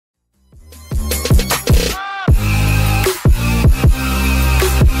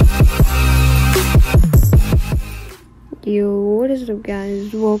up,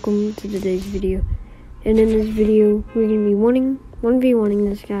 guys? Welcome to today's video. And in this video, we're gonna be 1v1ing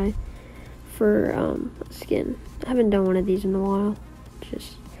this guy for a skin. I haven't done one of these in a while.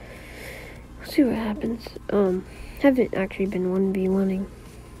 Just see what happens. Haven't actually been 1v1ing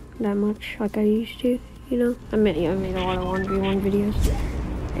that much like I used to, you know. I made a lot of 1v1 videos.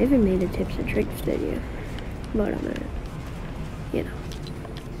 I even made a tips and tricks video, but you know.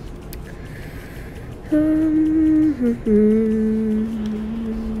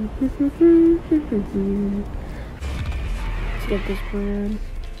 Let's get this plan.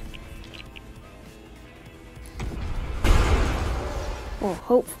 Well,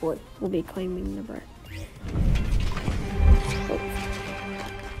 hopefully we'll be claiming the bread.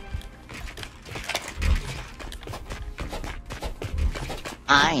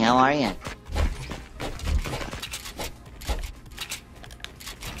 Hi, how are you?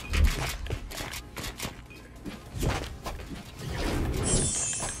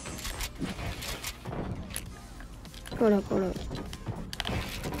 Hold up.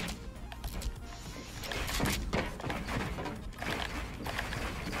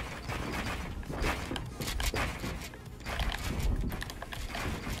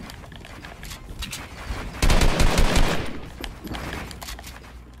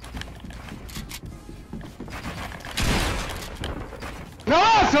 No,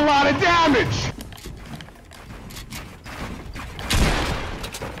 that's a lot of damage!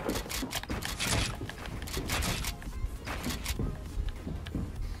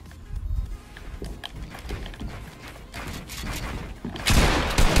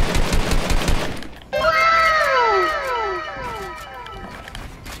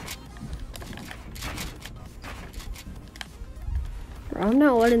 Bro, I'm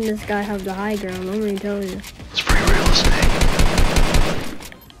not letting this guy have the high ground, I'm gonna tell you. It's free real estate.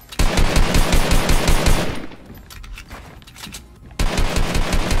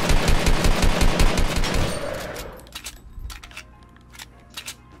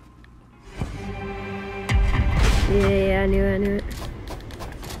 Yeah, I knew it.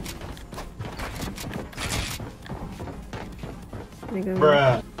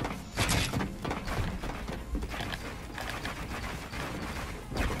 Bruh.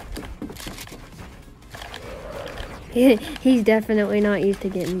 He's definitely not used to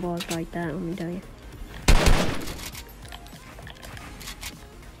getting balls like that, let me tell you.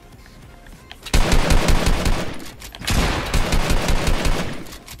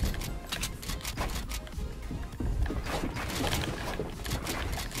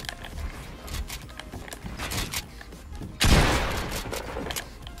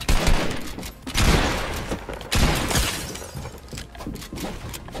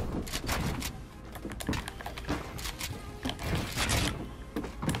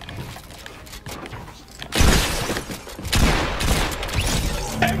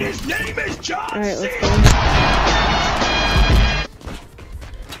 And his name is John. Alright, let's go.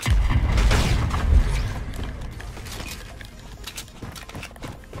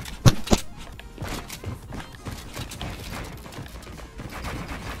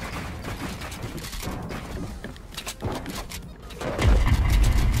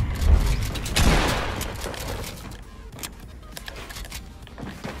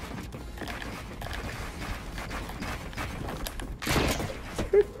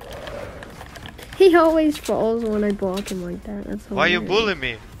 He always falls when I block him like that. That's Why you hilarious. bullying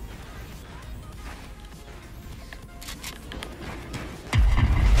me?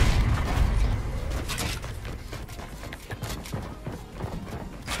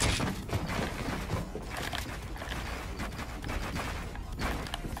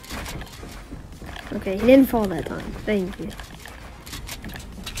 Okay, he didn't fall that time. Thank you.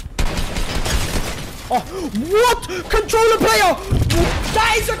 Oh, what? Controller player!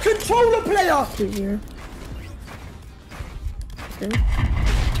 That is a controller player! 2-0.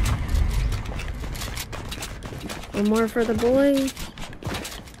 One more for the boys.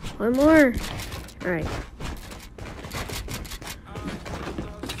 One more. Alright.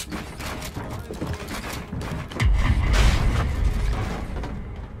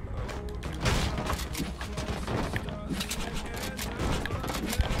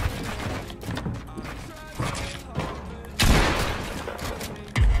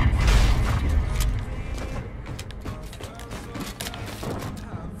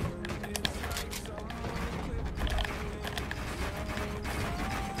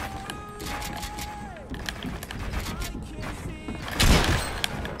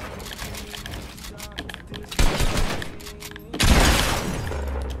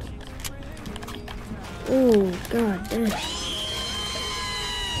 Oh, god damn.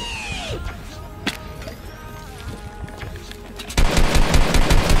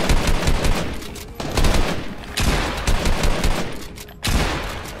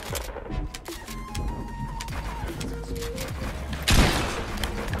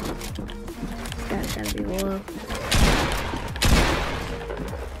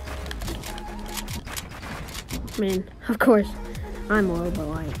 mean, of course, I'm low, but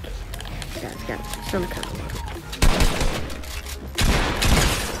like, you guys got some kind of low.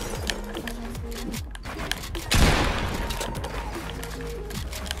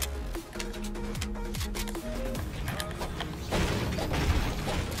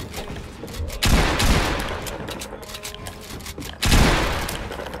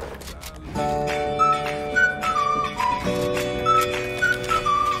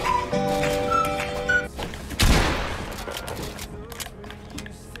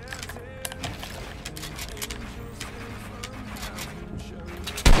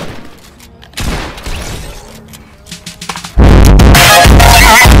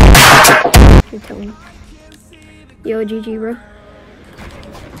 Yo, GG, bro.